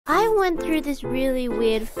I went through this really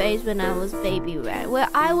weird phase when I was baby, right? Where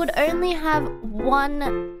I would only have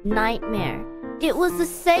one nightmare. It was the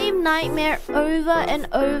same nightmare over and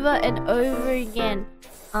over and over again.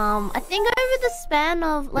 I think over the span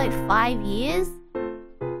of like 5 years,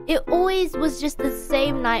 it always was just the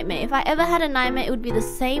same nightmare. If I ever had a nightmare, it would be the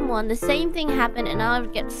same one. The same thing happened, and I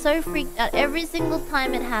would get so freaked out every single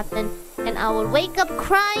time it happened, and I would wake up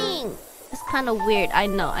crying. It's kind of weird, I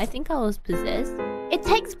know. I think I was possessed. It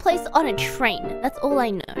takes place on a train. That's all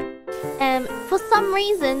I know. And for some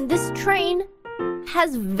reason, this train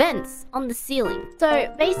has vents on the ceiling.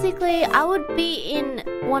 So basically, I would be in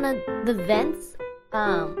one of the vents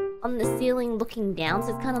on the ceiling looking down.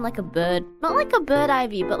 So it's kind of like a bird, not like a bird eye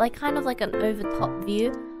view, but like kind of like an over top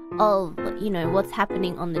view of, you know, what's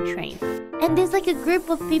happening on the train. And there's like a group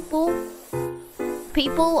of people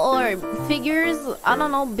or figures, I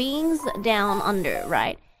don't know, beings down under,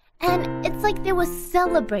 right? And it's like they were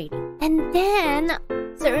celebrating. And then,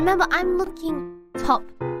 so remember, I'm looking top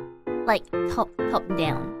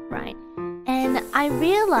down, right? And I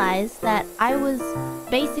realized that I was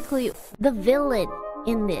basically the villain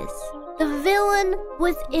in this. The villain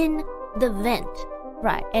was in the vent,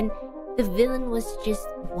 right? And the villain was just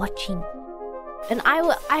watching. And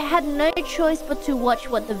I had no choice but to watch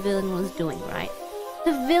what the villain was doing, right?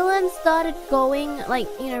 The villain started going, like,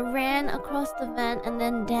 you know, ran across the vent and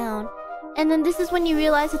then down. And then this is when you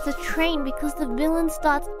realize it's a train, because the villain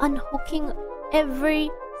starts unhooking every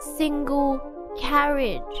single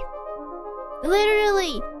carriage.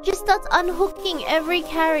 Literally, just starts unhooking every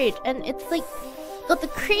carriage. And it's like, got the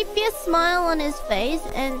creepiest smile on his face,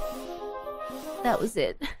 and that was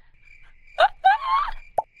it.